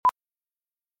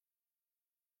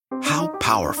How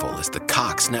powerful is the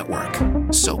Cox network?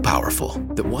 So powerful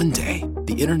that one day,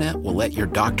 the internet will let your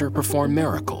doctor perform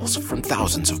miracles from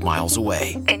thousands of miles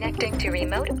away. Connecting to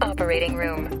remote operating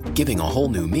room. Giving a whole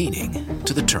new meaning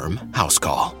to the term house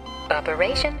call.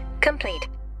 Operation complete.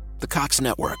 The Cox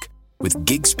network. With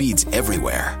gig speeds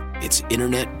everywhere. It's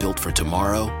internet built for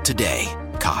tomorrow, today.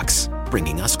 Cox,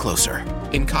 bringing us closer.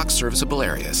 In Cox serviceable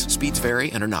areas, speeds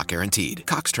vary and are not guaranteed.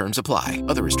 Cox terms apply.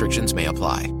 Other restrictions may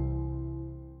apply.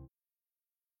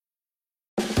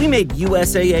 We made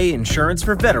USAA insurance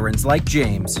for veterans like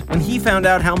James. When he found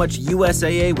out how much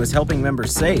USAA was helping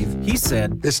members save, he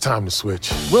said, "It's time to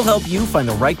switch." We'll help you find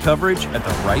the right coverage at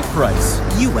the right price.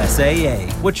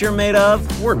 USAA. What you're made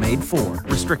of, we're made for.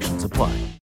 Restrictions apply.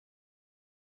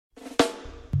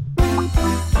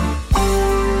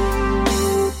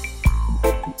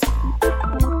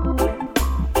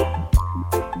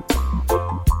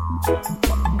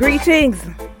 Greetings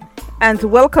and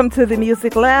welcome to the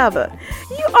Music Lab.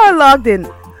 You are logged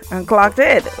in and clocked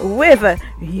in with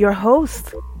your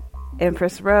host,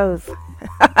 Empress Rose. Would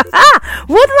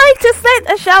like to send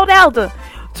a shout out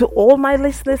to all my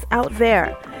listeners out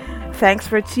there. Thanks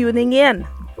for tuning in.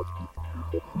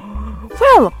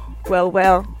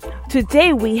 Well.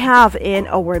 Today we have in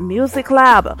our Music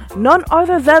Lab none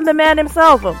other than the man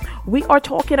himself. We are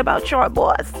talking about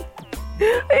ShortBoss.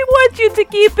 I want you to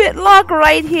keep it locked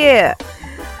right here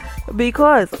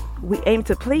because we aim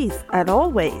to please and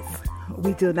always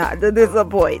we do not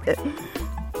disappoint.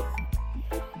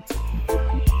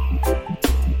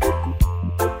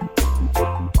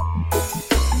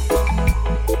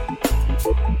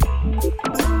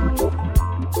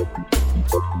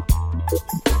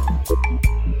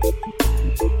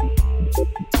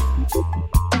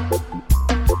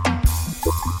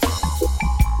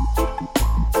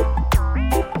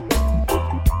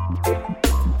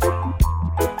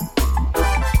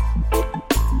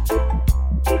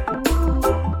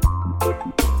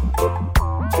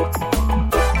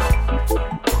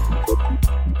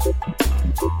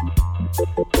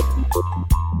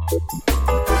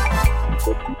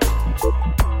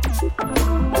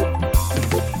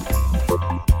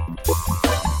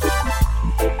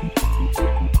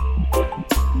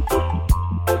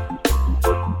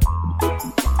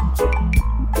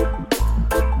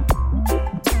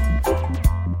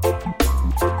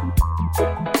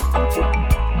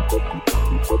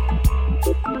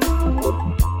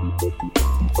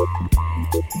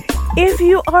 If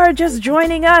you are just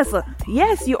joining us,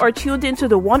 yes, you are tuned into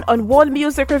the one-on-one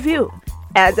music review.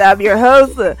 And I'm your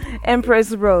host,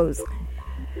 Empress Rose.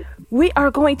 We are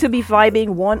going to be vibing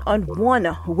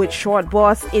one-on-one with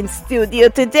ShortBoss in studio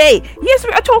today. Yes,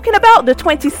 we are talking about the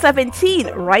 2017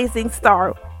 Rising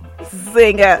Star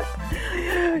singer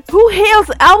who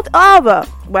hails out of,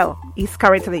 he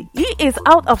is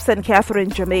out of St. Catherine,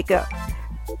 Jamaica.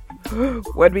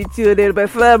 When we tune in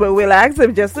with him, we'll ask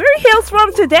him just where he hails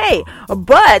from today.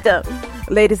 But,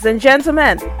 ladies and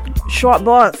gentlemen,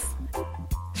 ShortBoss,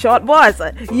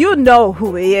 you know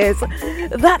who he is.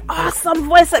 That awesome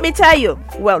voice, let me tell you.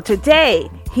 Well, today,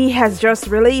 he has just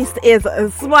released his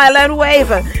Smile and Wave.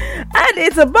 And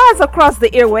it's a buzz across the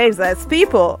airwaves as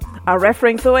people are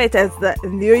referring to it as the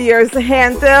New Year's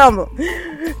anthem.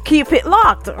 Keep it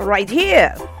locked right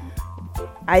here.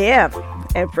 I am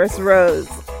Empress Rose.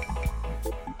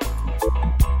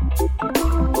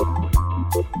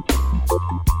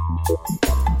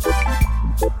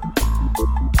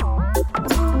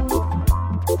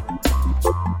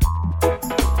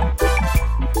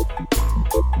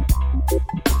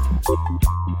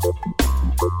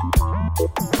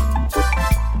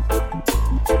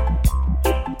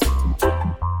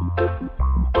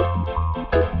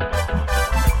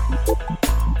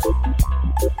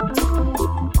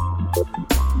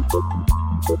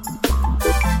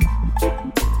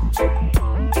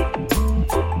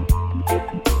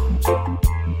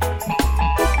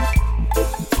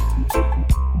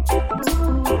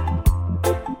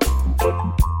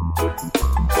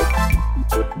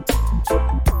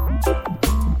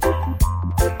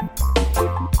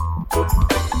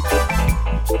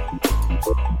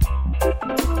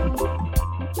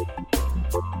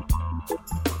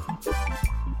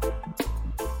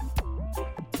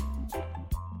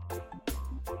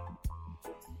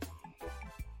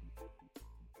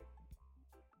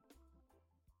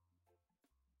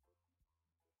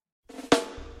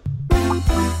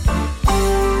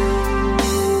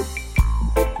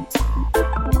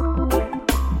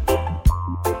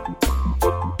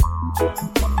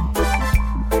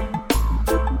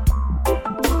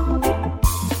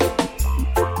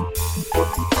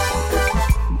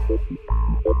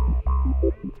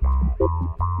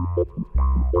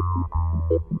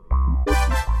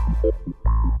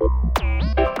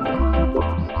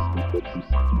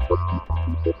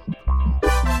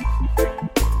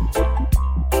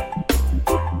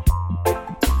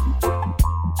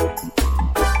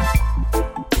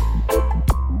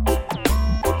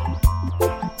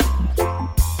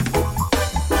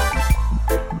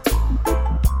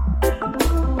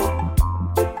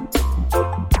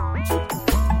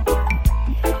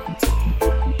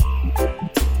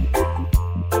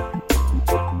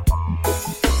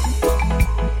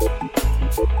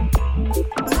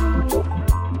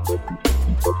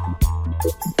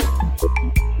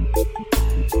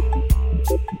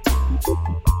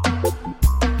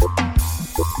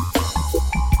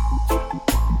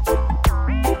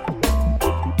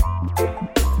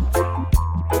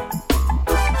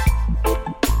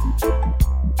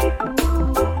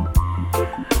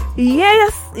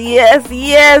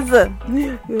 Yes.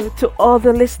 To all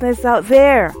the listeners out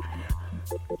there,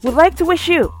 we'd like to wish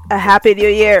you a happy new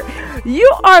year. You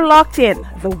are locked in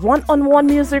the one-on-one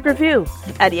music review.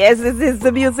 And yes, this is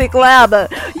the Music Lab.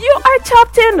 You are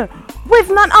tapped in with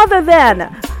none other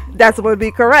than, that would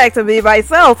be correct, me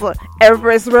myself,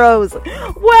 Empress Rose.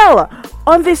 Well,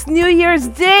 on this New Year's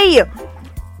Day,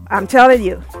 I'm telling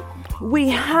you, we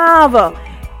have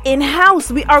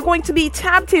in-house, we are going to be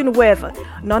tapped in with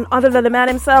none other than the man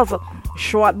himself,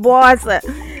 ShortBoss.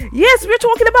 Yes, we're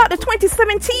talking about the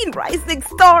 2017 Rising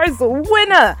Stars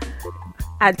winner.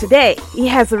 And today, he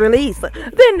has a release.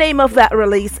 The name of that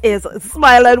release is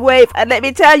Smile and Wave. And let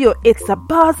me tell you, it's a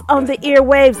buzz on the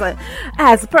airwaves,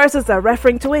 as persons are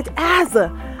referring to it as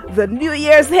the New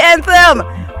Year's anthem.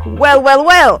 Well.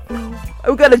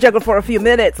 We're going to juggle for a few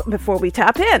minutes before we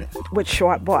tap in with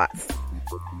ShortBoss.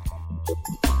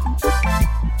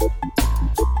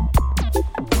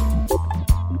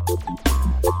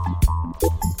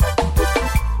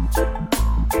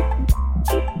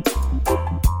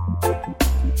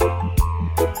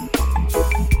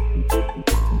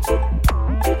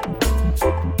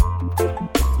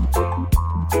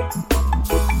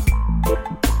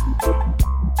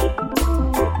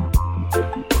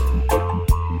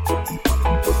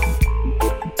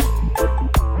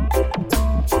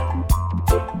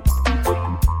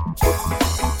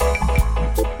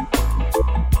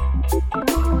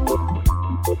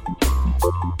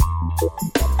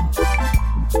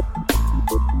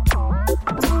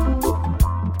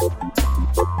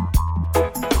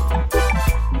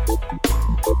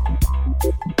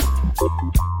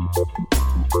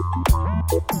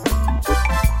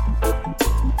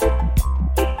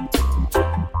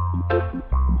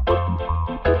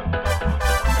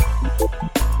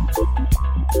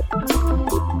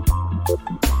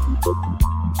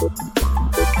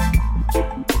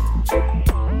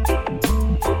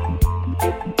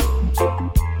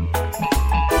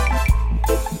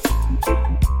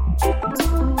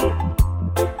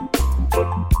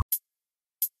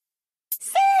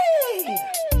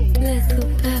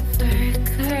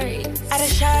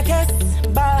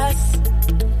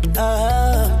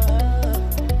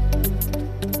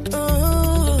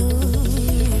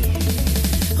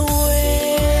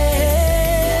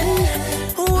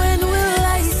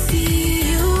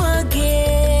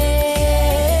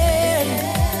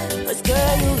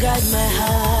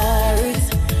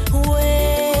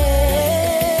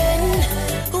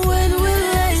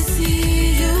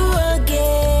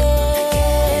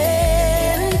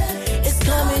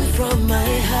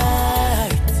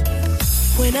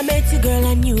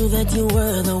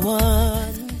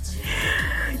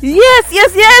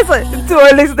 Yes. To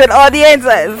our listening audience,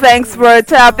 thanks for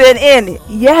tapping in.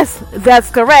 Yes, that's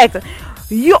correct.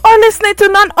 You are listening to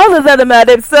none other than the man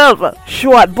himself,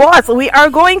 ShortBoss.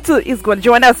 He's going to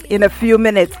join us in a few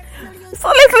minutes. So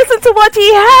let's listen to what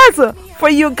he has for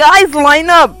you guys. Line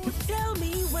up.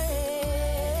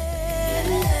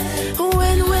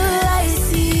 When will I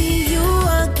see you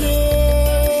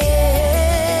again?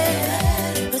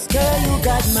 'Cause girl, you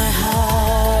got my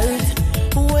heart.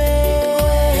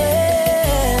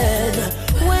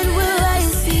 When will I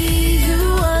see you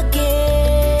again?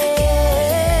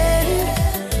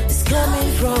 It's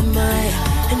coming from my,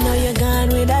 I know you're gone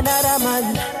with another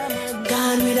man.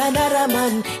 Another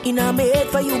man in a bed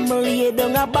for you, Maria.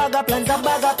 Don't a bag of plans.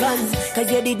 Cause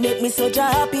you did make me such a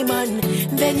happy man.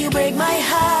 Then you break my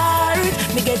heart.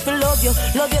 Me get to love you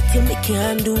till me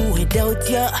can't do without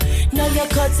you. Now you're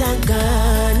cut and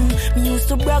gone. Me used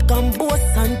to brag and boast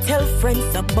and tell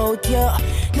friends about you.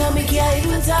 Now me can't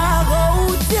even talk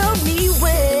out. Tell me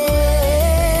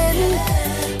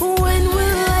when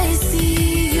will I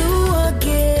see you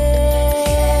again?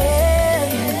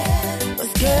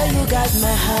 'Cause girl, you got got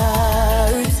my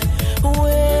heart.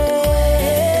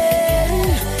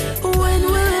 When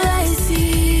will I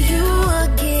see you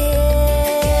again?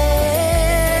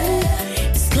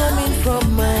 It's coming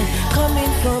from my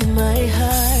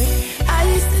heart.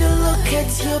 I still look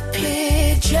at your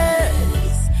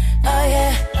pictures. Oh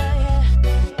yeah.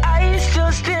 I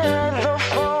still stare at the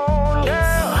phone,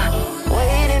 girl,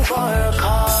 waiting for a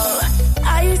call.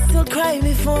 I still cry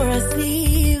before I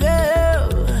sleep, girl.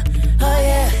 Oh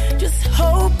yeah, just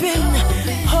hoping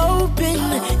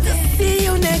to see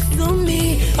you next to me.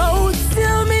 Oh,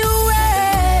 tell me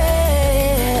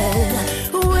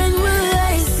when will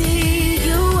I see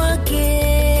you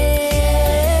again?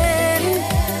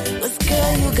 'Cause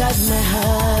girl, you got my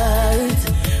heart.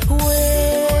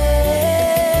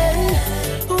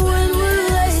 When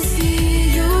will I see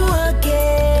you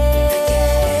again?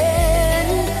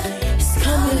 It's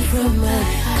coming from my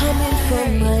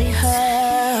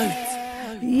heart.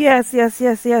 Yes.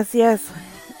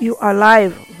 You are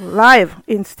live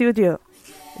in studio,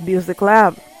 Music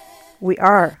Lab. We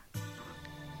are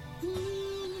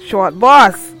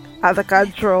ShortBoss at the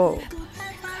control.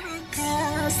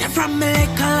 From me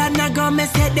little and I go, me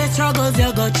say the struggles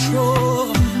you go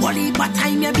through. Only by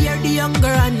time you bear the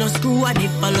younger and no screw. And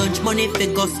if for lunch money fi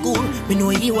go school, me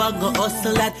know you a go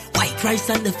hustle that white rice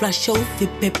and the flash out. Fi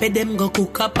pepper them go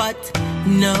cook a pot.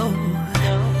 No,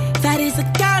 that is a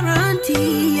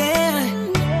guarantee, yeah.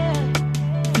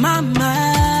 Mama,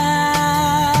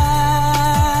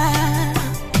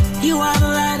 you are the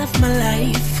light of my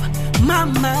life.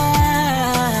 Mama,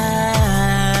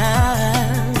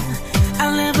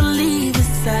 I'll never leave your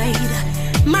side.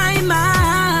 My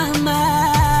mama,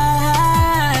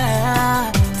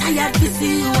 tired to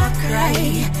see you a cry.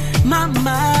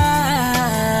 Mama,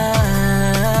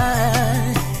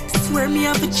 swear me I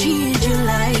will change your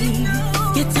life.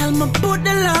 You tell me put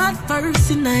the Lord first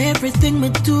in everything me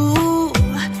do.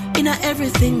 In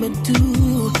everything me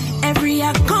do. Every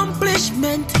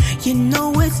accomplishment, you know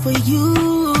it's for you.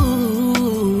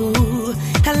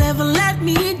 I'll never let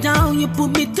me down. You put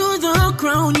me to the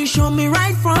ground. You show me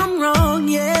right from wrong,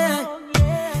 yeah.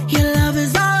 Your love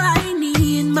is all I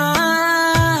need,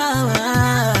 mama.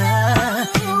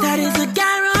 That is a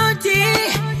guarantee,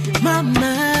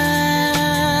 mama.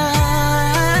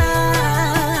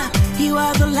 You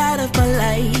are the light of my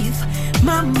life,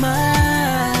 mama.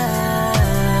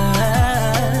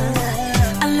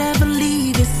 I'll never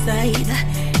leave your side,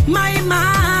 my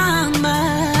mama.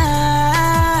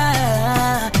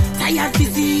 Tired to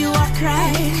see you a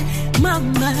cry,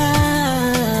 mama.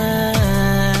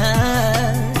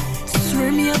 Swear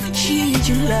me I'll change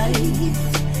your life.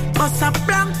 Bust a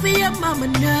blank for your mama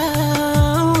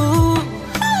now.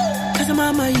 'Cause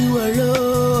mama, you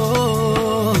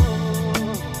alone.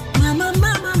 Mama.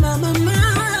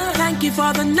 Thank you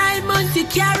for the 9 months you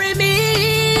carry me.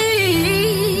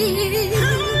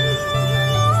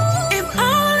 If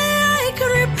only I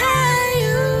could repay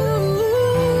you.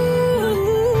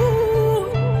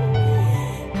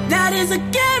 That is a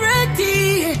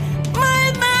guarantee, my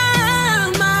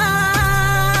mama.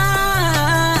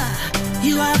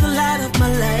 You are the light of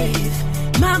my life,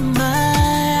 mama.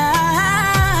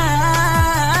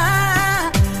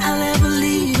 I'll never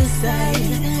leave your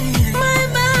side, my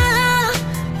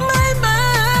mama.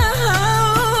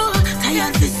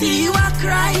 Tired to see you a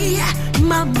cry,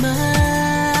 mama.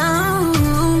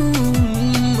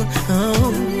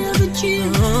 Never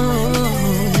change.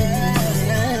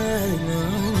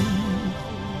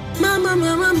 Mama,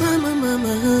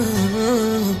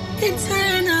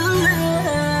 eternal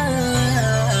love,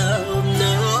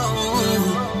 no.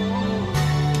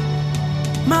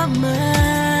 Mama,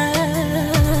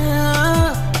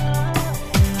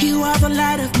 you are the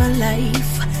light of my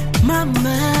life,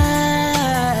 mama.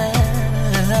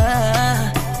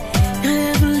 I'll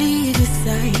never leave your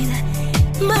side,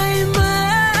 my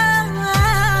mama.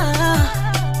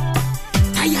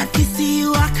 Tired to see you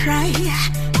a cry,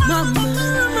 mama.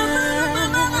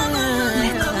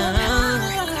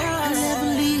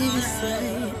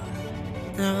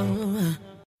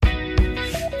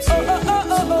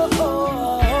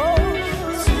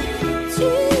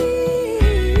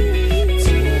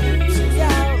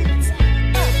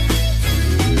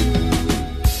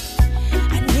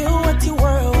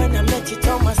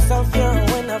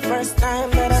 First time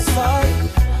that I saw you,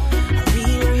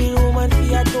 a real woman for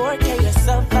your door. Carry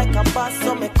yourself like a boss,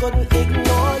 so me couldn't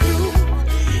ignore you.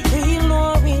 Real.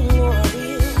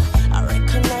 I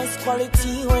recognize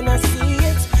quality when I see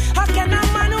it. How can a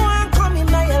man who ain't come in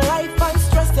your life and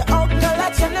stress the out girl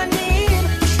that you don't need?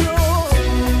 True,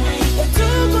 you're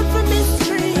too good for me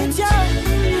street, yeah.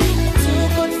 You're too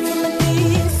good for my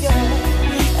knees, yeah.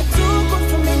 You're too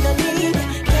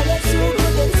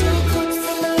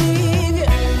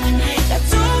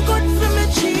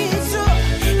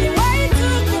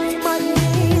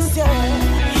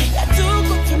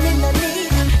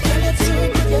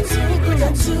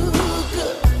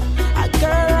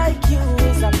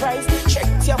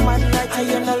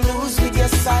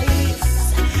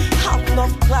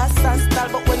Rasta style,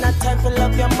 but when I time to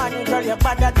love your man, girl, you're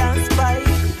better than spice.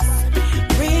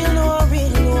 Real, no real,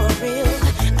 no real.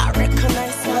 I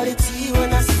recognize quality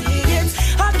when I see it.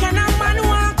 How can a man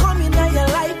want to come in your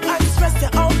life and stress you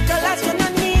out, girl, that you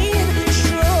don't need?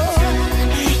 Sure,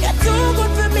 you're too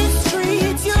good for me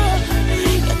street, yeah.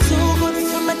 You're too good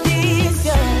for my days,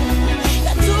 yeah.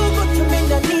 You're too good for me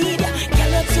the need. Girl,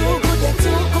 you're too good, you're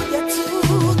too good, you're too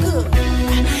good.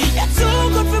 You're too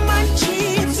good for my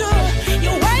cheeks, yeah.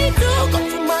 You're way too good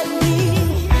for my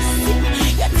needs.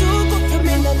 You're too good for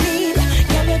me the need.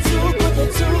 Girl, you're too good,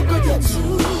 you're too good, you're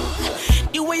too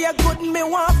good. The way you're good, me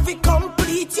want to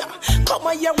complete, yeah. Come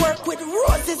on, you work with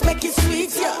roses, make it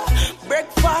sweet, yeah.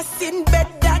 Breakfast in bed,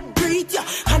 that greet, yeah.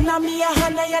 Hannah, me a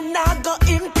Hannah, you not go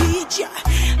impeach, yeah.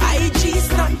 IG,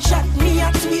 Snapchat, me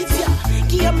a tweet, yeah.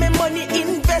 Give me money,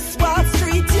 invest Wall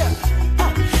Street, yeah.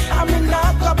 I'm in a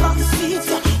go back seat,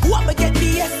 yeah. What me get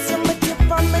the S, me tip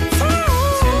on my toes.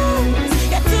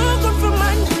 You're too good for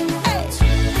man, hey.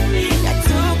 You're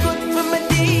too good for my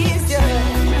days, yeah.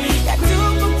 You're too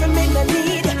good for me, no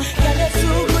need. Yeah, you're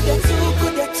too good, you're too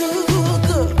good, you're too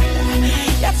good.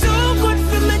 You're too good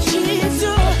for my cheese,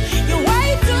 yeah. You're way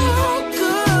too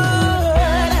good.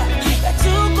 You're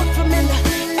too good for me,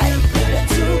 hey. You're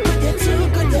too good, you're too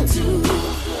good, you're too good.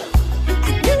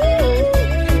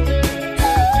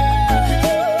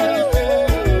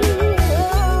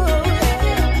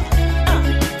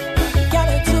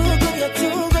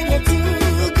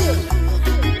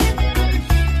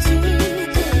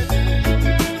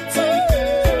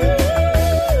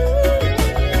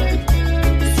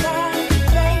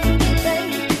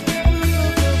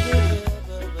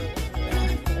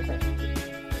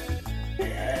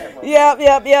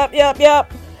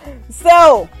 Yep.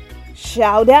 So,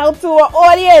 shout out to our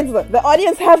audience. The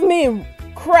audience have me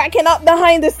cracking up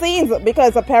behind the scenes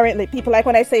because apparently people like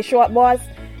when I say ShortBoss.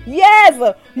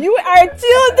 Yes, you are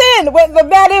tuned in with the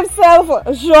man himself,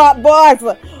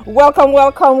 ShortBoss. Welcome.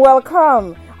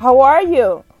 How are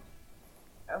you?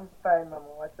 I'm fine, Mama.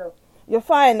 What's up? You're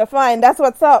fine. That's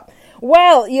what's up.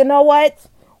 Well, you know what?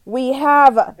 We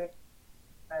have...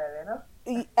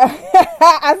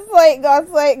 I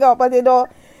say go, but you know,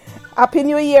 Happy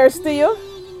New Year's to you.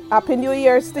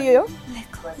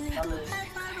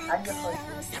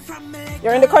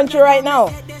 You're in the country right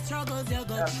now.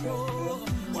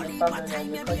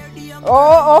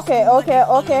 Oh,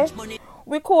 okay.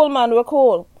 We're cool, man. We're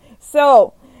cool.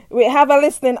 So, we have a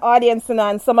listening audience now,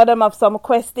 and some of them have some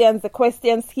questions. The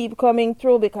questions keep coming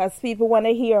through because people want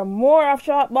to hear more of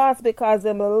ShortBoss because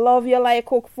they love you like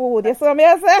cook food. You see what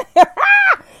I'm saying?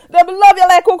 They love you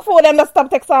like cook food and they stop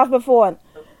text off the phone.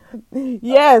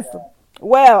 Yes.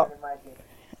 Well.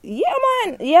 Yeah,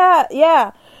 man.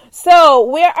 Yeah. So,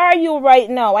 where are you right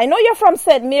now? I know you're from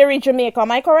St. Mary, Jamaica.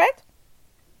 Am I correct?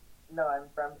 No, I'm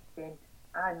from St.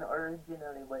 Anne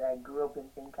originally, but I grew up in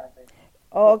St. Catherine.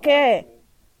 Okay.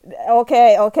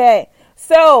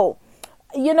 So,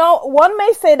 you know, one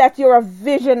may say that you're a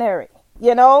visionary.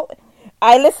 You know,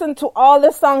 I listen to all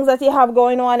the songs that you have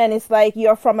going on, and it's like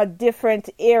you're from a different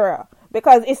era.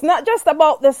 Because it's not just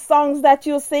about the songs that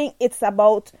you sing, it's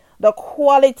about the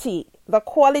quality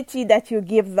that you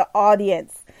give the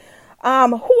audience. Who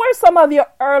are some of your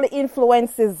early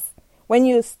influences when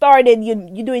you started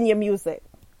you doing your music?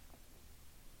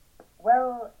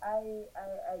 Well, I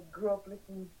grew up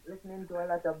listening to a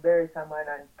lot of Barry Salmon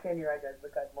and Kenny Rogers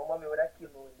because my mommy would have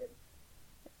killed me with them.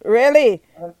 Really?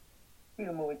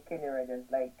 Kill me with Kenny Rogers,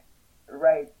 like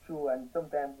right through, and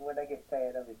sometimes when I get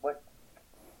tired of it, but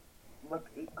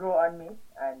it grew on me,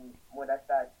 and when I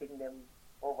started singing them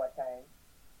over time,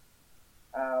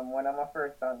 one of my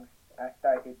first songs I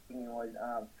started singing was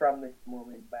From This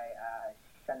Moment by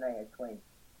Shania Twain.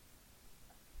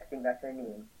 I think that's her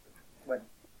name. But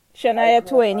Shania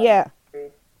Twain, yeah.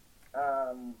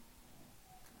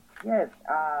 Yes,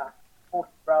 Post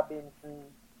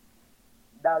Robinson,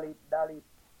 Dolly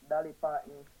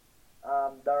Parton,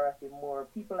 Dorothy Moore,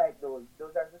 people like those.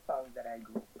 Those are the songs that I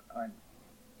grew up on.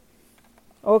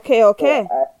 Okay.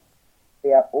 So,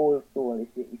 they are old soul,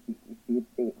 if you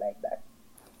say it like that.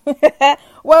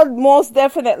 Well, most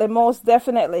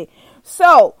definitely.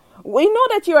 So, we know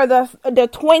that you are the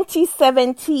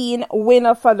 2017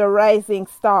 winner for the Rising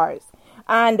Stars.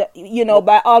 And, you know,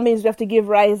 by all means, you have to give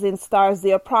Rising Stars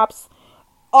their props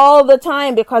all the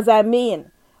time because, I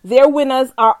mean, their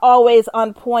winners are always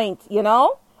on point, you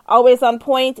know? Always on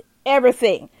point,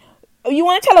 everything. You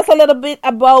want to tell us a little bit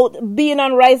about being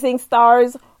on Rising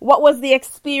Stars? What was the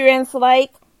experience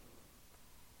like?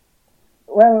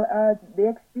 Well, the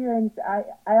experience, I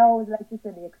always like to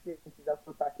say the experience is a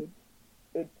full package.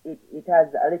 It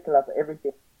has a little of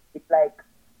everything. It's like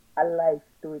a life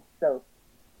to itself.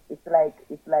 It's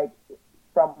like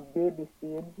from baby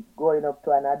stage growing up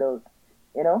to an adult.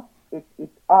 You know,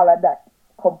 it's all of that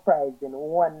comprised in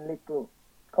one little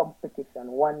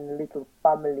competition, one little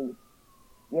family.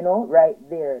 You know, right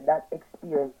there, that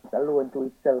experience alone to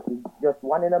itself is just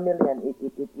one in a million. It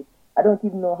I don't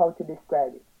even know how to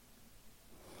describe it.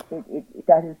 It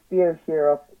has its fair share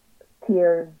of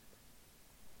tears,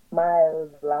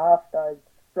 smiles, laughter,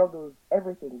 struggles,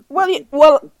 everything.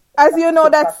 As you know,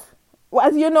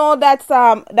 that's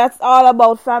all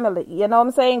about family. You know what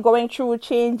I'm saying? Going through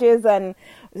changes and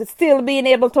still being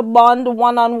able to bond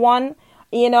one on one.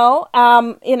 You know,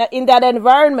 in that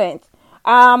environment.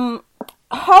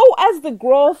 How has the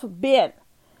growth been?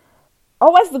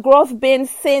 How has the growth been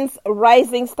since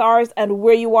Rising Stars and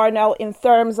where you are now in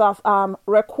terms of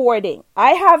recording?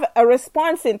 I have a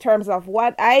response in terms of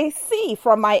what I see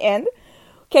from my end.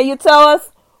 Can you tell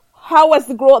us how has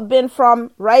the growth been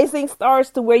from Rising Stars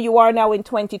to where you are now in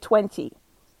 2020?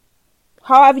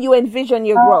 How have you envisioned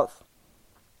your growth?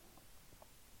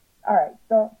 All right,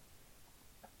 so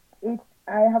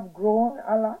I have grown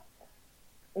a lot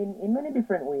in many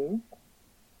different ways.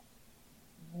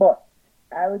 But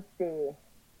I would say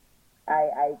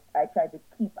I try to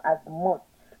keep as much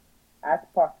as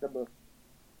possible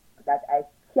that I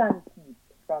can keep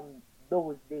from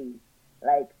those days.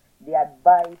 Like the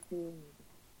advices,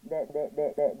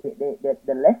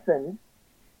 the lessons,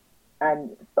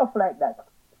 and stuff like that.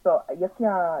 So you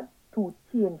can't to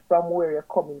change from where you're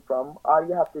coming from. All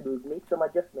you have to do is make some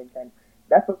adjustments, and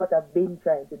that's what I've been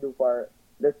trying to do for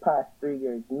the past 3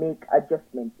 years. Make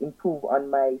adjustments, improve on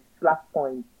my slack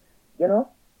points, you know,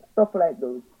 stuff like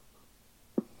those.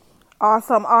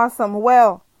 Awesome.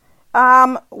 Well,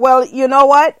 you know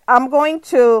what? I'm going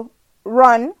to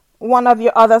run one of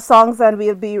your other songs and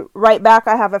we'll be right back.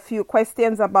 I have a few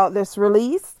questions about this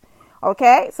release.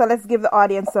 Okay, so let's give the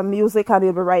audience some music and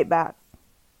we'll be right back.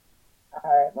 All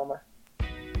right, mama.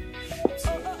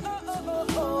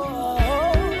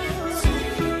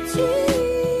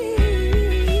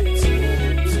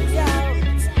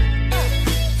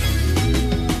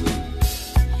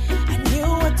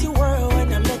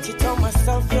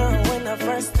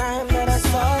 First time that I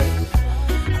saw you,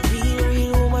 a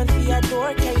real woman for your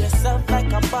door, carry yourself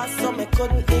like a boss, so me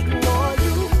couldn't ignore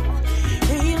you.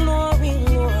 Real.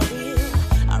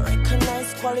 I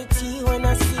recognize quality when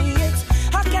I see it.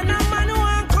 How can a man who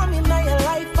ain't come in your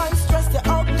life and stress the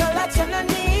out, girl, that you don't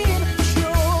need?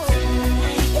 True,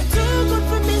 you're too good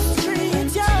for me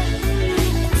street, yeah.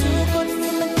 You're too good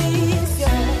for me knees,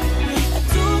 yeah. You're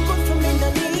too good for me no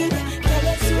need. Girl,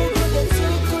 you're too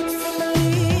good for me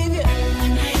leave, yeah.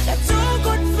 You're too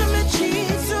good for me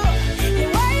cheese, yeah.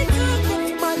 You're way too good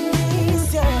for my knees,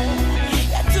 yeah.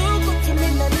 You're too good for me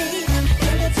no need.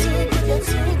 Girl, you're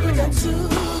too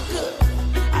good.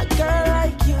 A girl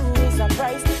like you is a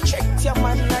price. Trick your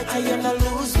man right and you no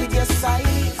lose with your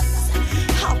size.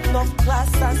 Have enough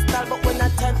class and style, but when I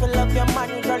time to love your man,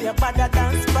 girl, you're better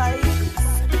than spice.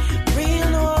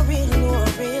 Real.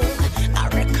 I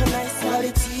recognize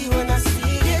quality when I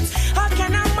see it. How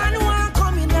can a man who want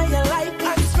come in your life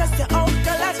and stress you out,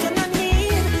 girl, that you no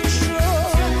need?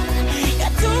 Sure,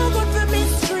 you're too good for me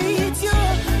street, yeah.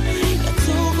 You're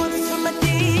too good for my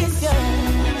days, yeah.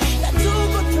 You're too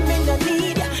good for me no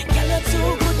need. Girl, you're too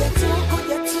good.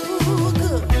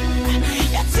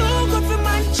 You're too good for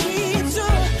my cheese,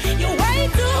 yeah. You're way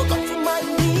too good for my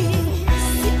needs.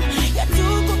 You're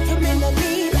too good for me no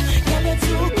need. Girl, you're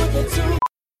too good.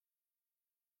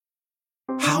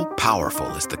 How powerful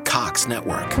is the Cox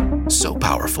network? So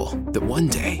powerful that one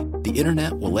day the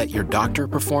internet will let your doctor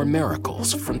perform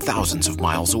miracles from thousands of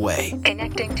miles away,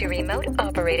 Connecting to remote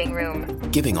operating room.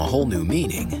 giving a whole new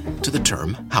meaning to the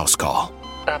term house call.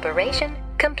 Operation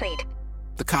complete.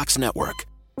 The Cox network,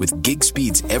 with gig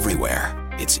speeds everywhere.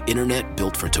 It's internet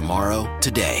built for tomorrow,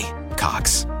 today.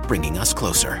 Cox, bringing us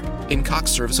closer. In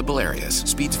Cox serviceable areas,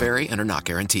 speeds vary and are not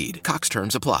guaranteed. Cox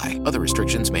terms apply. Other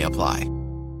restrictions may apply.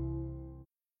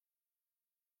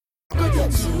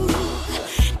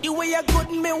 The way you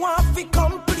good, me want to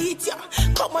complete, yeah.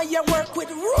 Come on, you work with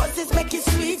roses, make it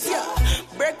sweet, yeah.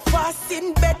 Breakfast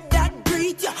in bed, that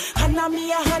greet, yeah. Hannah,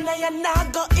 you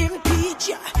not go impeach,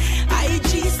 yeah.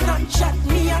 IG, Snapchat,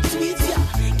 me a tweet, yeah.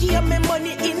 Give me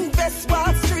money, invest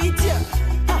Wall Street, yeah.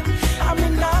 I'm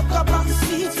in a go back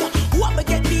seat, yeah. What me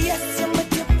get the S, yeah, me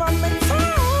tip on my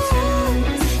toes.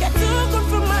 You're too good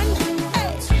for man,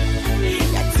 hey.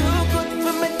 You're too good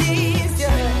for my days,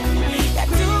 yeah. You're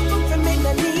too good for me,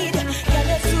 no need. Yeah,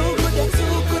 you're too good.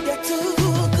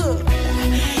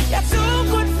 You're too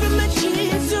good for my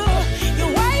cheese, yeah.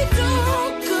 You're way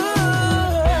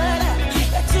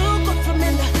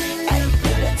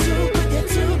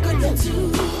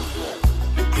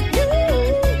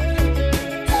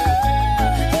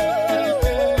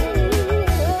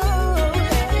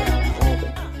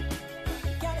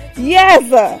Yes.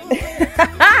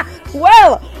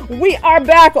 Well, we are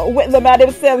back with the man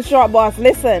himself, ShortBoss.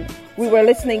 Listen, we were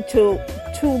listening to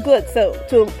Too Good. So,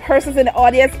 to persons in the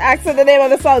audience, asking the name of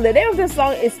the song. The name of the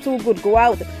song is Too Good. Go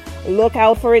out, look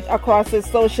out for it across the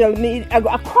social media,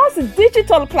 across the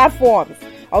digital platforms.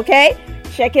 Okay,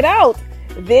 check it out.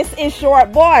 This is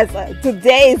ShortBoss,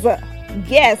 today's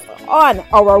guest on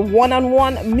our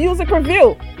one-on-one music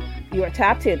review. You are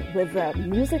tapped in with the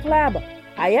Music Lab.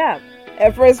 I am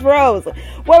Empress Rose.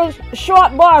 Well,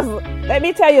 ShortBoss, let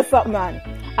me tell you something, man.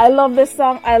 I love this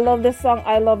song. I love this song.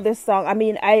 I love this song. I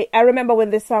mean, I remember when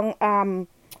this song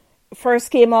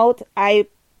first came out, I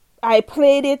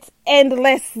played it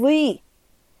endlessly.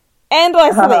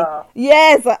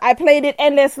 Yes, I played it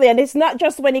endlessly. And it's not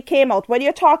just when it came out. When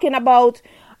you're talking about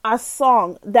a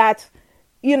song that,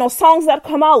 you know, songs that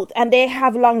come out and they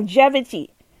have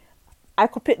longevity, I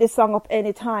could pick this song up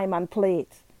anytime and play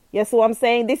it. You see what I'm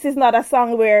saying? This is not a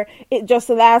song where it just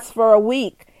lasts for a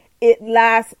week. It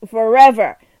lasts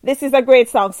forever. This is a great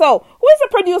song. So, who is the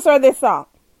producer of this song?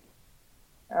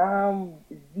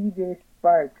 ZJ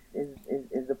Sparks is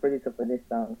the producer for this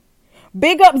song.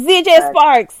 Big up ZJ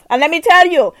Sparks. And let me tell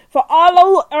you, for all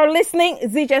who are listening,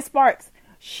 ZJ Sparks,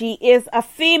 she is a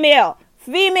female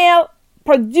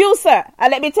producer.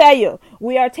 And let me tell you,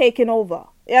 we are taking over.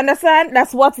 You understand?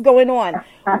 That's what's going on.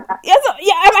 Yes,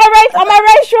 yeah, am I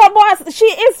right, ShortBoss? She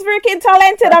is freaking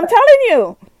talented, I'm telling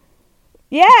you.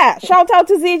 Yeah, shout out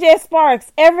to ZJ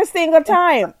Sparks every single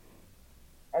time.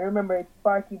 I remember it's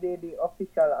Sparky Baby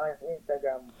official on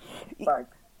Instagram.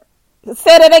 Sparks.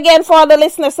 Say that again for all the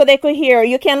listeners so they could hear.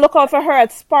 You can look out for her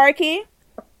at Sparky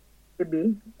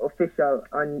Baby official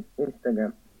on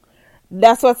Instagram.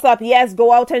 That's what's up. Yes,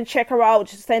 go out and check her out.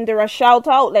 Send her a shout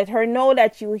out. Let her know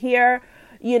that you hear,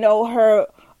 you know, her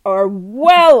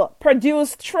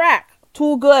well-produced track,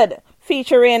 Too Good,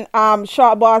 featuring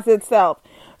ShortBoss itself.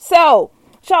 So,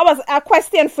 ShortBoss, a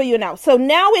question for you now. So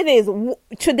now it is,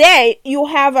 today you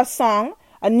have a song,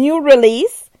 a new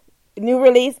release,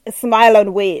 Smile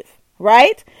and Wave,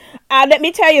 right? Let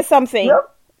me tell you something.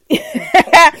 Yep.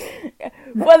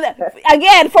 Well,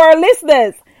 again, for our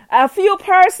listeners, a few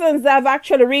persons have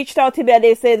actually reached out to me and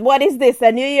they said, what is this,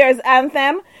 a New Year's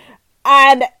anthem?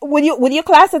 And would you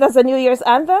class it as a New Year's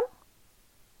anthem?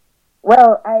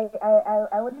 Well, I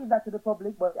would leave that to the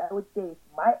public, but I would say it's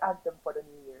my anthem for the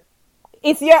New Year.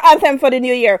 It's your anthem for the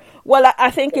New Year. Well, I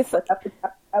think yes, it's...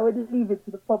 I would leave it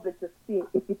to the public to say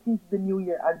if it is the New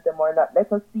Year anthem or not.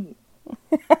 Let us see.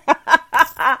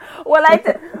 Well, I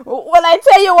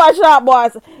tell you what,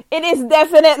 ShortBoss, it is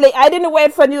definitely, I didn't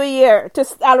wait for New Year to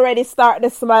already start the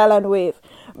Smile and Wave.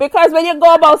 Because when you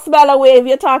go about Smile and Wave,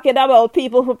 you're talking about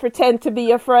people who pretend to be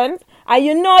your friends. And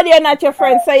you know they're not your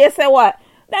friends. So you say what?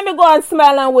 Let me go and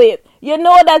Smile and Wave. You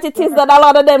know that it is that a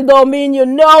lot of them don't mean you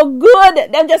no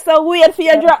good. Them just wait for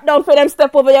you drop down for them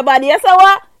step over your body. You say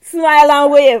what? Smile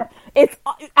and Wave.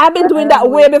 I've been doing that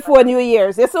way before New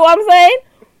Year's. You see what I'm saying?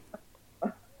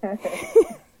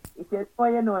 If you know,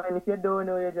 you know, and if you don't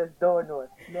know, you just don't know.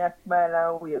 Me a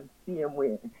Smile and Wave, same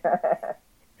way.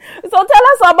 So tell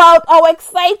us about how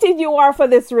excited you are for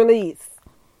this release.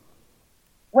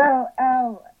 Well,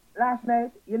 last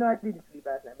night, you know, I didn't sleep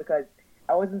last night because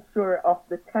I wasn't sure of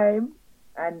the time,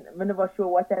 and I never sure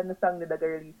what time the song did get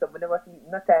released, so I never sleep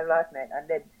no time last night, and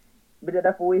then we did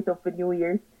have to wait up for New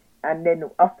Year's, and then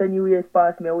after New Year's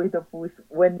passed, I wait up for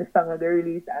when the song got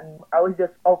released, and I was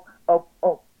just up,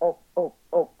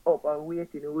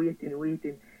 and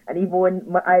waiting, and even when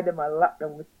my eye them are locked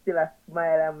down, I still a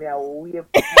smile and me a wave.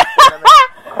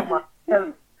 Come on, tell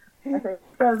me. I said,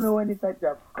 tell me when it's a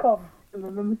job. Come,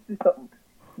 let me see something.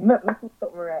 Let me see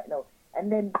something right now.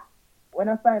 And then when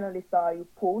I finally saw you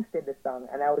posted the song,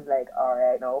 and I was like, all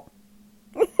right, now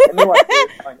let me watch the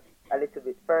response a little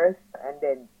bit first, and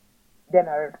then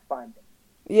I respond.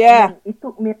 Yeah. It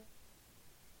took me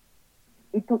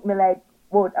like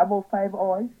about 5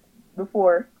 hours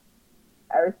before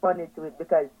I responded to it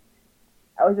because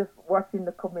I was just watching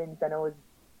the comments and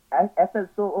I felt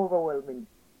so overwhelming.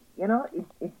 You know,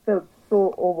 it felt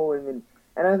so overwhelming.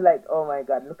 And I was like, oh my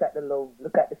God, look at the love,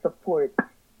 look at the support.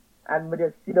 And we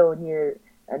just sit down here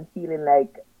and feeling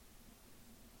like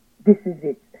this is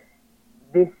it.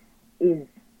 This is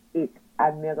it.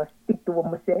 I'm going to stick to what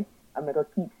I say. I'm going to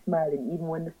keep smiling even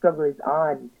when the struggle is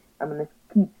on. I'm going to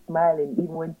keep smiling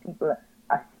even when people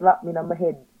are slap me on my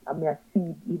head. I'm going to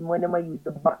see even when they use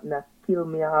the button to kill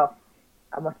me off.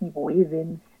 I'm going to keep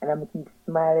waving and I'm going to keep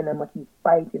smiling. I'm going to keep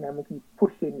fighting. I'm going to keep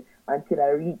pushing until I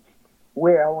reach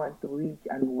where I want to reach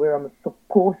and where I'm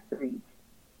supposed to reach.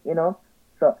 You know?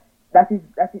 So that is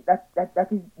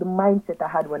the mindset I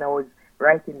had when I was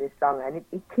writing this song, and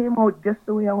it came out just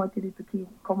the way I wanted it to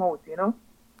come out, you know.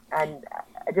 And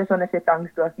I just want to say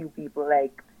thanks to a few people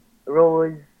like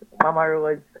Rose, Mama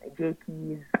Rose, J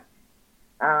Keys,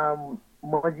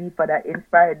 Mozifa that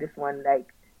inspired this one.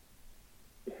 Like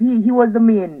he was the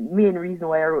main reason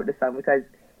why I wrote the song, because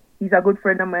he's a good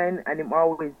friend of mine, and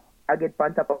I get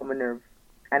on top of my nerves,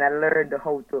 and I learned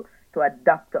how to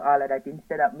adapt to all of that.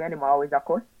 Instead of me and him always a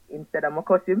cuss, instead of I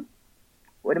cuss him,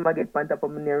 when I get on top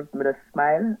of my nerves, I just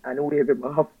smile and wave him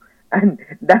off, and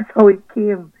that's how it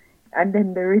came. And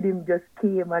then the rhythm just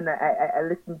came, and I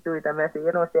listened to it, and I say,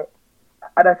 you know, say,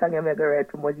 other song I'm going to write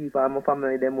for Mozifa and my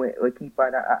family, them we keep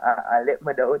on, I let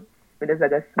me down. I just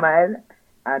like a smile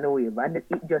and wave, and it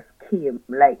just came.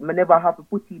 Like, I never have to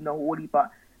put in no whole heap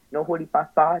of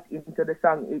thought into the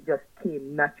song. It just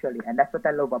came naturally, and that's what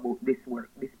I love about this work,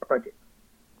 this project.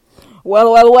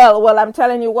 Well, I'm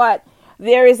telling you what,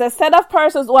 there is a set of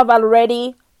persons who have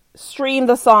already streamed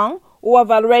the song, who have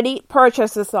already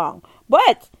purchased the song.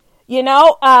 But, you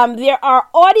know, there are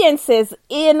audiences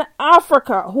in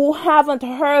Africa who haven't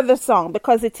heard the song,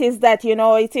 because it is that, you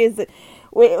know,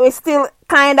 we're still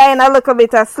kind of in a little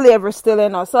bit of slavery still, you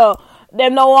know. So,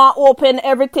 them don't want to open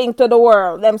everything to the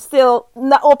world. Them still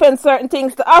not open certain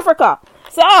things to Africa.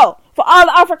 So, for all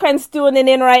the Africans tuning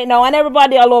in right now and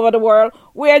everybody all over the world,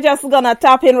 we're just going to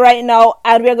tap in right now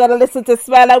and we're going to listen to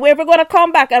Smile. And we're going to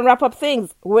come back and wrap up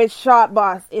things with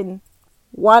ShortBoss in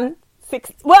not in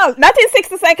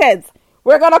 60 seconds.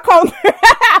 We're going to come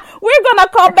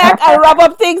back and wrap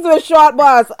up things with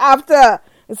ShortBoss after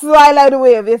Smile and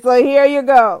Wave. So here you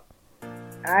go.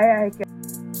 Aye.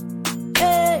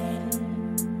 Hey,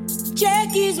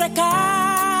 Jackie's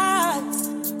Records.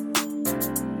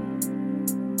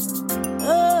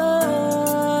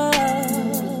 Oh,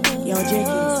 yo,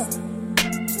 Jackie's.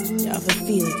 You have to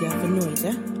feel it, you have to know it,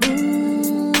 eh?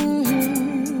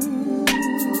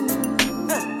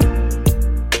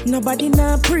 Nobody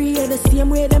not pray the same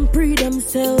way them pray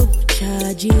themselves,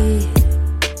 charge it.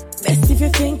 Best if you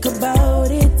think about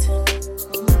it.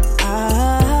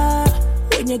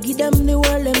 When you give them the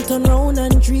world, them turn around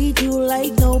and treat you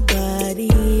like nobody.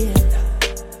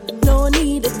 No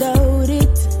need to doubt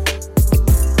it.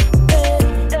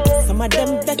 Some of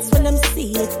them vex when them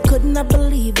see it. Could not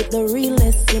believe it, the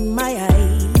realness in my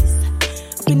eyes.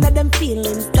 Up in them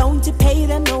feelings, don't you pay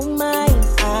them no mind.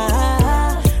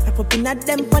 Wrap up in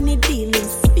them funny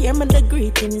dealings. Fear me the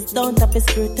greetings, don't have to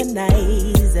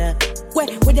scrutinize. Where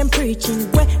them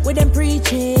preaching, where them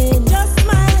preaching. Just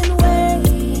smile and wave.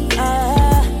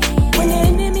 When the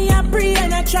enemy I pray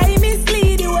and I try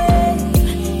mislead the way.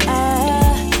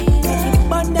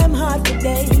 Burn them hard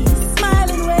today. Smile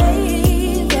and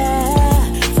wave.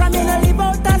 From you no live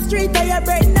out the street or your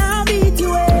bread now beat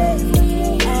you away.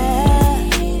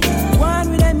 One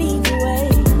with them evil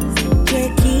ways.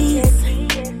 Take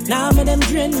keys. Now me them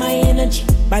drain my energy.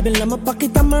 Bible in my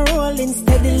pocket, I'm rolling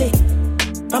steadily.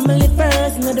 Family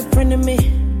first, not a friend of me.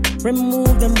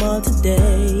 Remove them all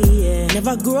today, yeah.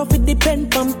 Never grew up with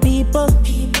depend on people.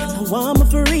 I want me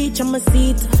for reach, I'm a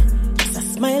seat. Just a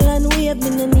smile and wave, me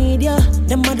no need ya.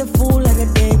 Them are the fool of the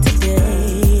day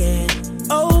today,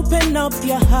 yeah. Open up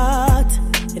your heart,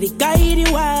 let it guide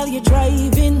you while you're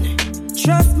driving.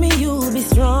 Trust me, you'll be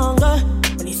stronger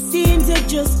when it seems you're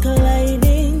just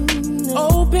colliding.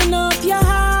 Open up your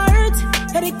heart,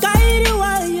 let it guide you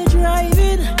while you're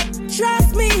driving.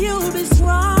 Trust me, you'll be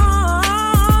strong.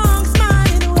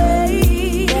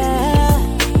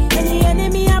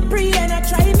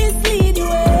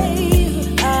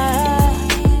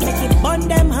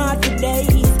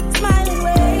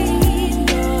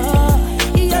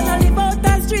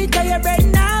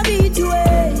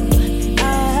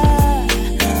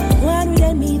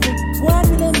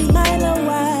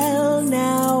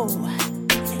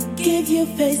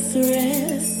 Face to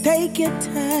rest. Take your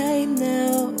time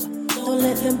now. Don't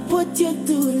let them put you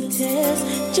through the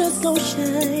test. Just go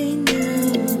shine now.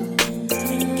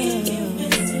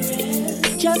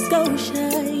 Just go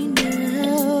shine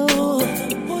now.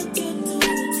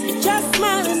 Just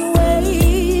smile and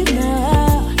wave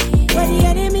now. When the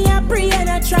enemy I pray and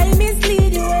I try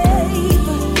mislead you wave.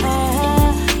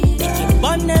 Keep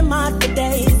on them hard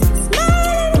today.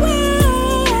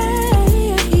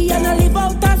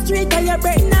 Tell your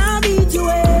break now, beat you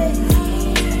away.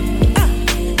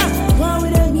 One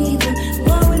with them evil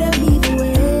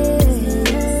ways.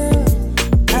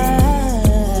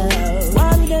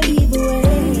 One with them evil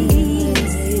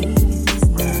ways.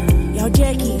 Yo,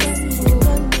 Jackie.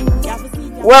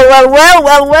 Well.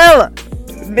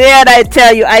 Man, I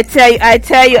tell you,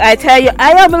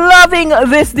 I am loving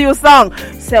this new song.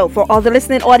 So, for all the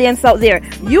listening audience out there,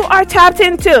 you are tapped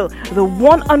into the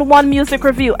one-on-one music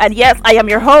review. And yes, I am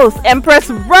your host, Empress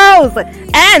Rose.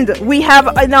 And we have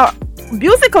in our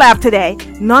music lab today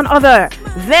none other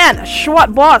than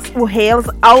ShortBoss, who hails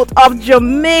out of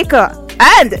Jamaica.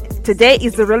 And today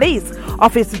is the release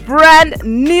of his brand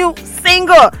new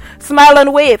single, Smile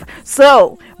and Wave.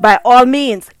 So, by all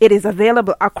means, it is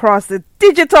available across the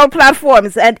digital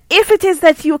platforms. And if it is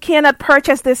that you cannot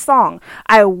purchase this song,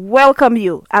 I welcome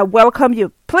you.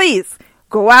 Please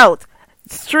go out,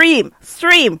 stream,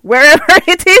 wherever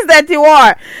it is that you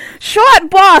are.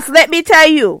 ShortBoss, let me tell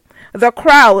you, the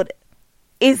crowd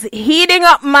is heating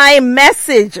up my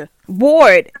message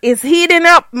board, is heating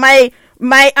up my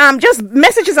just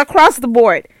messages across the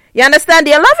board. You understand?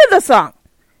 They're loving the song.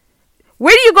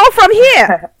 Where do you go from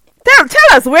here?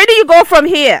 Tell us, where do you go from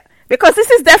here? Because this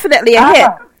is definitely a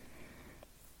hit.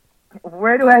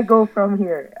 Where do I go from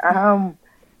here?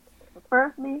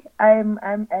 Firstly, I'm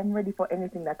ready for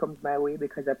anything that comes my way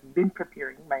because I've been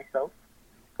preparing myself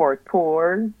for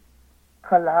tours,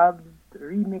 collabs,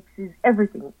 remixes,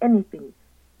 everything, anything,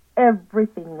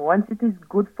 everything. Once it is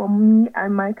good for me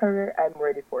and my career, I'm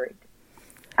ready for it.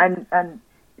 And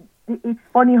it's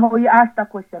funny how you asked that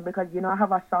question because, I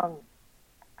have a song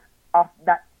of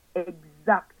that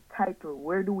exact title.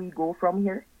 Where do we go from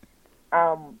here?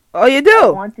 Oh, you do?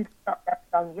 I wanted to drop that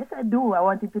song. Yes, I do. I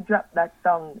wanted to drop that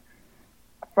song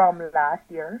from last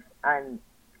year, and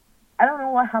I don't know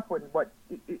what happened, but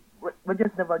we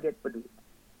just never get to do it.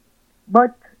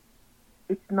 But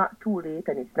it's not too late,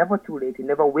 and it's never too late. It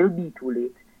never will be too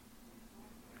late.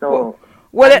 So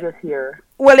I'm just here.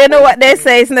 Well, you know what they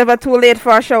say, it's never too late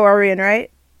for a shower rain,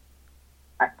 right?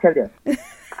 I tell you.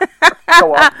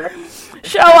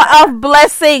 Shower of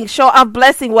blessing.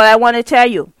 What I want to tell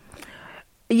you.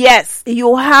 Yes,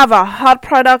 you have a hot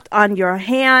product on your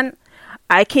hand.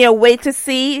 I can't wait to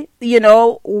see,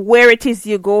 where it is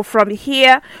you go from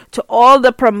here. To all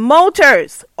the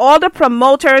promoters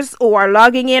who are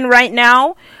logging in right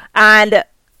now. And,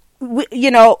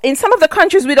 in some of the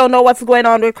countries, we don't know what's going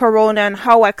on with Corona and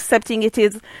how accepting it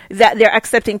is that they're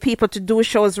accepting people to do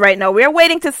shows right now. We're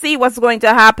waiting to see what's going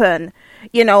to happen,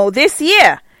 this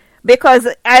year. Because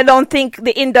I don't think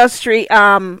the industry,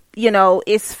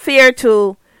 is fair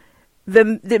to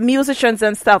the musicians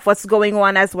and stuff, what's going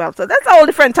on as well. So that's a whole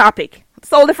different topic.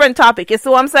 You see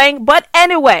what I'm saying? But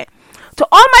anyway, to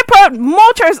all my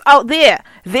promoters out there,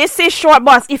 this is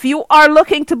ShortBoss. If you are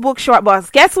looking to book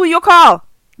ShortBoss, guess who you call?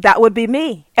 That would be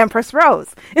me, Empress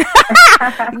Rose. Give me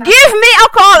a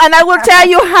call and I will tell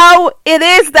you how it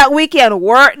is that we can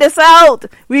work this out.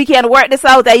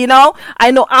 That,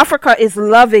 I know Africa is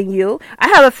loving you. I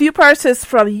have a few persons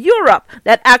from Europe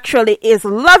that actually is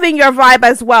loving your vibe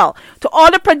as well. To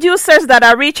all the producers that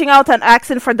are reaching out and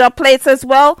asking for dub plates as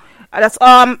well, that's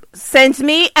send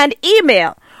me an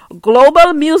email.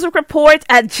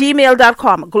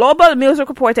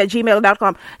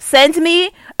 globalmusicreport@gmail.com. Send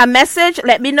me a message.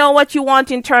 Let me know what you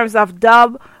want in terms of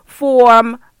dub,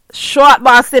 form.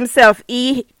 ShortBoss himself,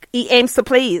 he aims to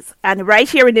please. And right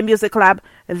here in the Music Lab,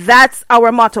 that's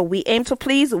our motto. We aim to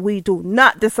please. We do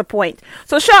not disappoint.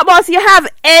 So ShortBoss, you have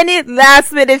any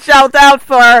last minute shout out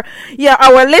for our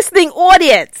listening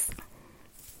audience?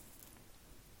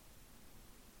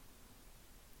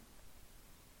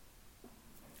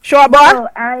 ShortBoss? Well,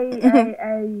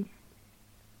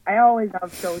 I always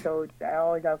have shout outs. I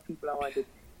always have people I want to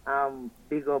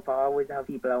big up. I always have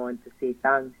people I want to say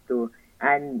thanks to.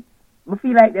 And I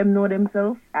feel like them know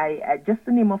themselves. I just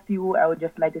to name a few, I would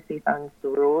just like to say thanks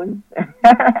to Rose.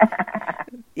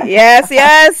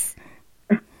 Yes.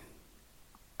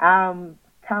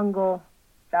 Tango,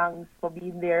 thanks for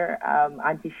being there.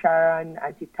 Auntie Sharon,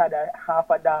 Auntie Tada, Half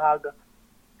a Dog,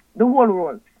 the whole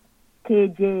world.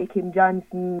 KJ, Kim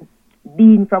Johnson,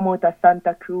 Dean from out of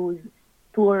Santa Cruz,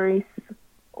 Tourists,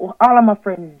 all of my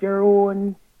friends,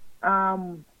 Jerome,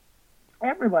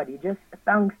 everybody. Just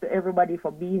thanks to everybody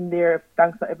for being there.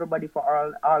 Thanks to everybody for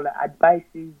all the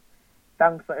advices.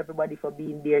 Thanks for everybody for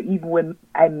being there, even when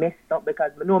I messed up,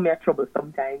 because I know me have trouble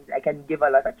sometimes. I can give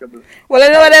a lot of trouble. Well, you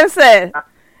know what I'm saying?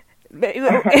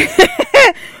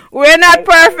 We're not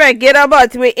perfect,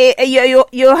 but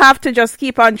you have to just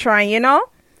keep on trying,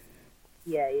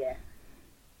 Yeah.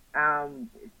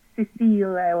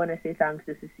 Cecile, I want to say thanks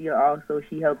to Cecile also.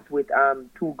 She helped with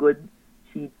Too Good.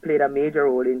 She played a major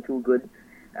role in Too Good.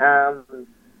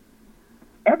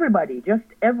 Everybody, just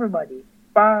everybody.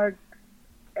 Spark,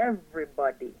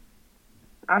 everybody.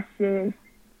 Ashe,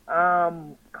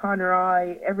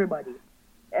 Conroy, everybody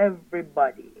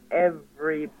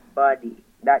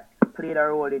that played a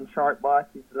role in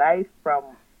ShortBoss's life, from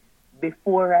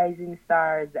before Rising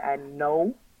Stars and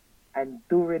now, and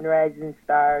during Rising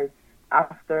Stars,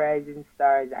 after Rising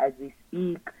Stars, as we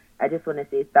speak. I just want to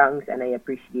say thanks, and I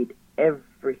appreciate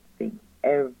everything,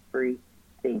 every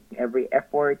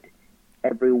effort,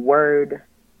 every word,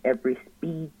 every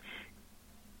speech,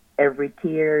 every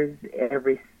tears,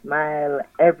 every smile,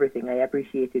 everything. I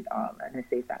appreciate it all, and I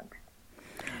say thanks.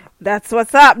 That's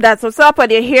what's up. That's what's up.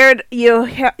 And ladies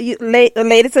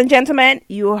and gentlemen,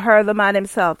 you heard the man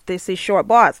himself. This is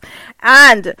ShortBoss.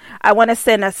 And I want to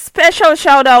send a special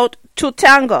shout out to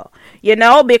Tango,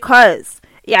 because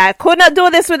I could not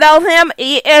do this without him.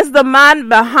 He is the man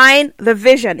behind the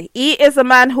vision. He is the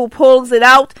man who pulls it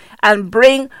out and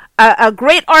bring a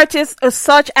great artist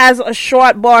such as a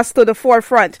ShortBoss to the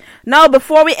forefront. Now,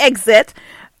 before we exit,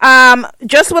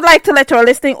 just would like to let our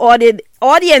listening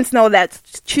audience know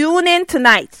that tune in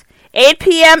tonight, 8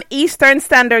 p.m. Eastern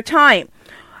Standard Time.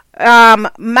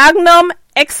 Magnum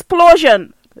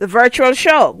Explosion, the virtual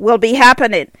show, will be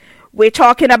happening. We're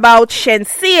talking about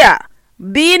Shensia,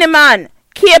 Beanie Man,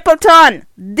 Capleton,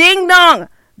 Ding Dong.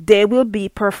 They will be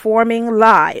performing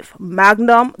live.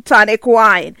 Magnum Tonic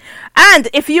Wine. And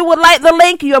if you would like the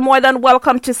link, you're more than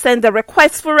welcome to send a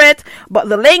request for it. But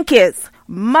the link is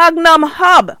Magnum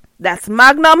Hub. That's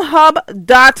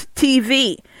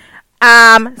magnumhub.tv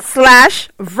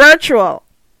 /virtual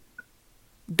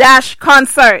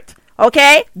 -concert.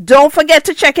 Okay? Don't forget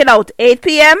to check it out. 8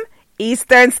 p.m.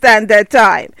 Eastern Standard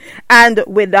Time. And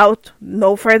without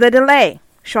no further delay,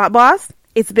 ShortBoss,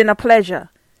 it's been a pleasure.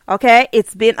 Okay,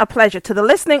 it's been a pleasure. To the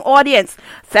listening audience,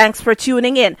 thanks for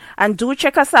tuning in. And do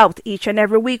check us out each and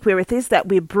every week where it is that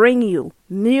we bring you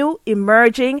new,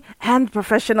 emerging, and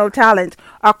professional talent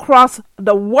across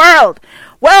the world.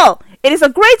 Well, it is a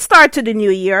great start to the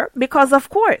new year because, of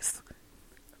course,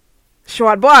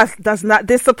 ShortBoss does not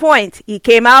disappoint. He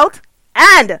came out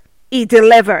and he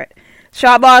delivered.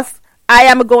 ShortBoss, I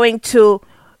am going to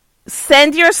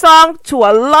send your song to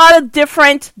a lot of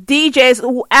different DJs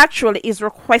who actually is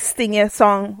requesting your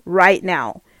song right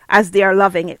now as they are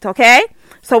loving it, okay?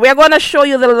 So we're going to show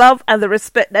you the love and the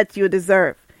respect that you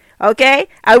deserve, okay?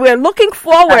 And we are looking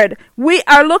forward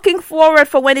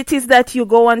for when it is that you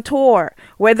go on tour,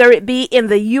 whether it be in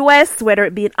the US, whether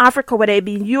it be in Africa, whether it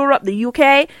be in Europe, the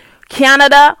UK,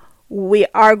 Canada. We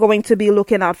are going to be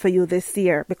looking out for you this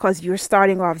year because you're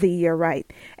starting off the year right.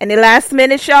 Any last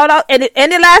minute shout out?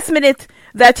 Any last minute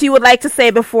that you would like to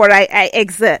say before I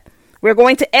exit? We're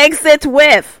going to exit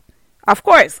with, of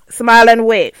course, Smile and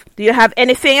Wave. Do you have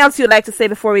anything else you'd like to say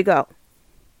before we go?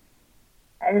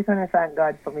 I just want to thank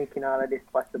God for making all of this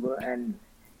possible. And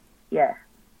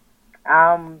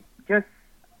just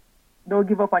don't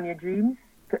give up on your dreams.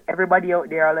 To everybody out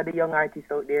there, all of the young artists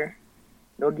out there,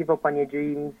 don't give up on your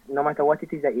dreams, no matter what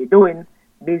it is that you're doing,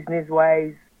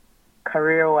 business-wise,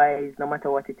 career-wise, no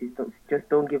matter what it is. Just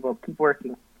don't give up. Keep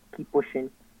working. Keep pushing.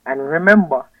 And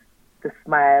remember to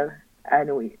smile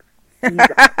and wave.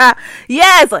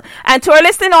 Yes. And to our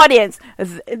listening audience,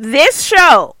 this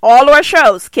show, all our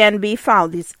shows can be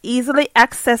found. It's easily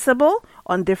accessible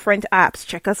on different apps.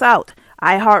 Check us out.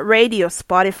 iHeartRadio,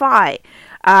 Spotify,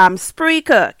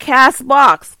 Spreaker,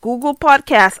 Castbox, Google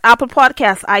Podcasts, Apple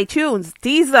Podcasts, iTunes,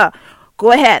 Deezer.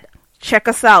 Go ahead, check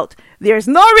us out. There's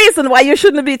no reason why you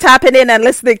shouldn't be tapping in and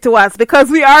listening to us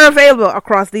because we are available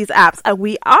across these apps and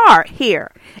we are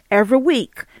here every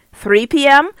week, 3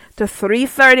 p.m. to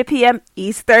 3:30 p.m.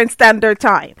 Eastern Standard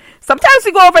Time. Sometimes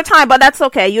we go over time, but that's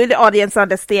okay. You, the audience,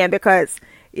 understand because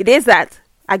it is that,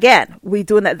 again, we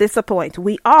do not disappoint.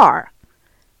 We are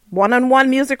One-on-One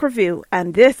Music Review,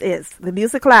 and this is the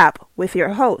Music Lab with your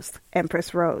host,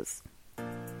 Empress Rose.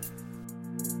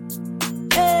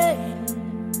 Hey,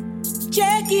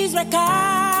 Jackie's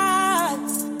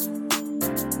Records.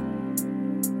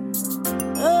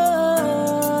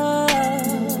 Oh,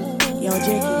 yo,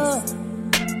 Jackie's.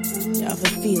 You have to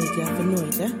feel it, you have to know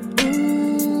it, eh?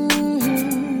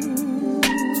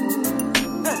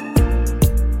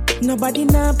 Nobody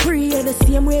now pray the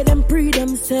same way them pray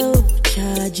themselves.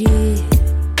 Charge it.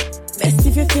 Best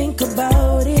if you think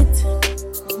about it.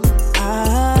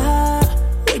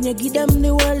 When you give them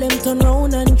the world, them turn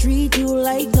round and treat you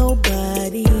like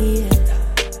nobody.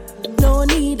 No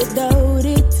need to doubt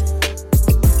it.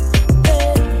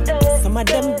 Some of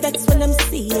them vex when them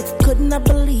see it. Could not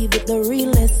believe it, the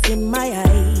realness in my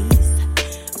eyes.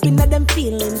 Up in them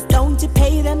feelings, don't you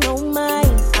pay them no mind.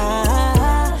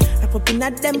 Up in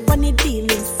them funny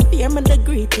dealings, spare me the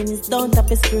greetings, don't have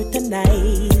to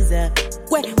scrutinize.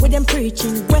 Where them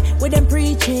preaching, where them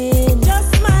preaching,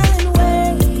 just smile and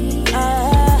wave.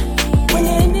 When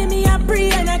the enemy I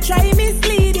pray and I try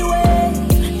mislead the way.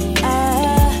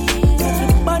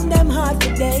 Burn them hard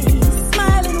for days.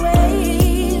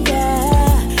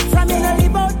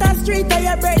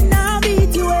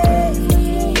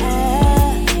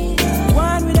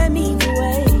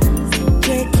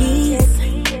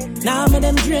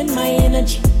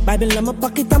 Bible in my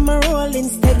pocket, I'm rolling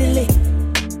steadily.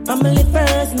 Family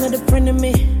first, not a friend of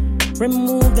me.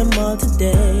 Remove them all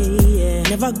today, yeah.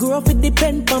 Never grew up with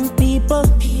depend on people.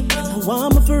 I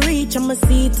want me for reach, I'm a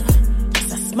seat.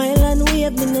 Just a smile and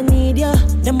wave, me no need ya.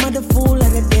 Them other fool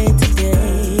on the day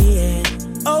today,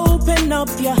 yeah. Open up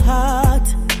your heart,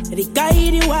 let it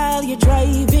guide you while you're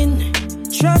driving.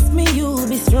 Trust me, you'll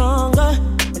be stronger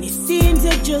when it seems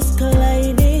you're just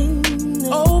colliding.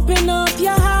 Open up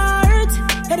your heart,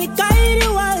 let it guide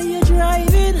you while you're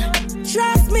driving.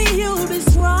 Trust me, you'll be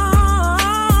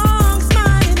strong.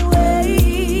 Smiling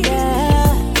away,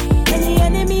 yeah. Any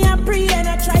enemy I pray and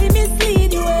I try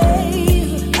mislead you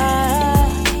away.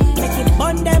 Make it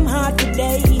burn them hard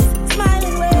today.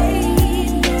 Smiling away,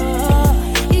 no.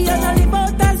 You don't live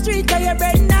out that street, cause your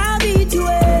bread now beat you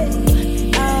away.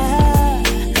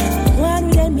 One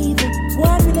with them evil,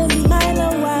 one with them smile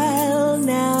a while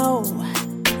now.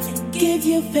 Give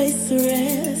your face a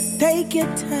rest, take your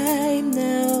time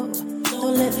now.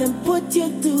 Don't let them put you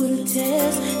through the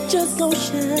test. Just go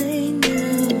shine now.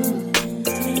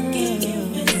 Give your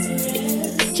face a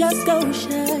rest. Just go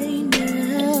shine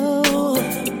now.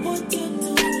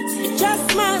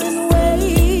 Just smile and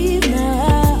wave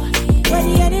now. When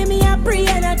the enemy I pray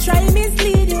and I try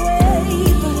mislead you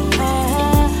wave.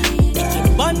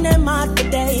 Keep on them out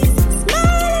today.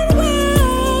 Smile and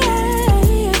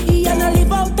wave. You don't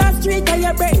live out that street or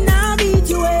your break now beat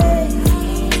you away.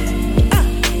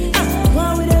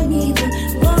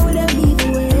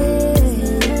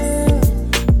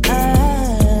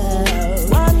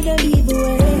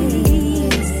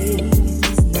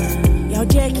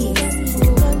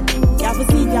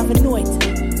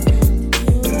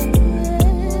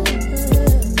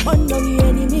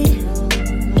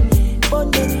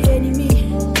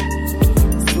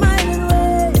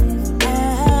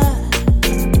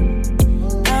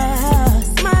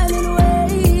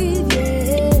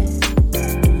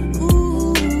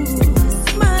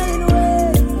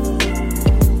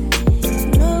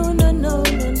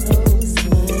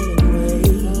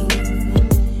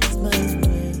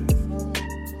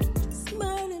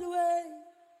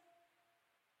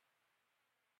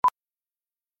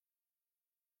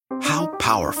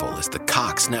 Powerful is the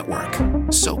Cox network.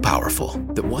 So powerful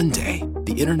that one day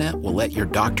the internet will let your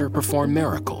doctor perform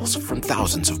miracles from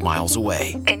thousands of miles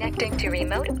away. Connecting to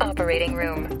remote operating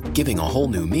room. Giving a whole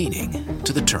new meaning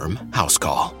to the term house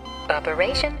call.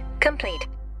 Operation complete.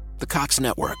 The Cox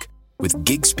network. With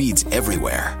gig speeds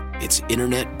everywhere. It's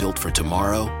internet built for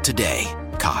tomorrow, today.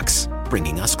 Cox.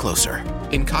 Bringing us closer.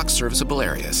 In Cox serviceable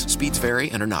areas, speeds vary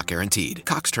and are not guaranteed.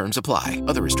 Cox terms apply.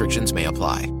 Other restrictions may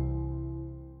apply.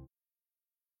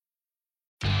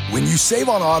 When you save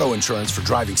on auto insurance for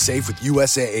driving safe with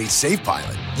USAA Safe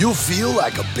Pilot, you'll feel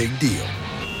like a big deal,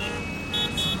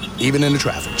 even in a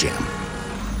traffic jam.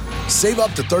 Save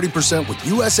up to 30% with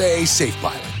USAA Safe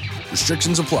Pilot.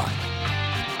 Restrictions apply.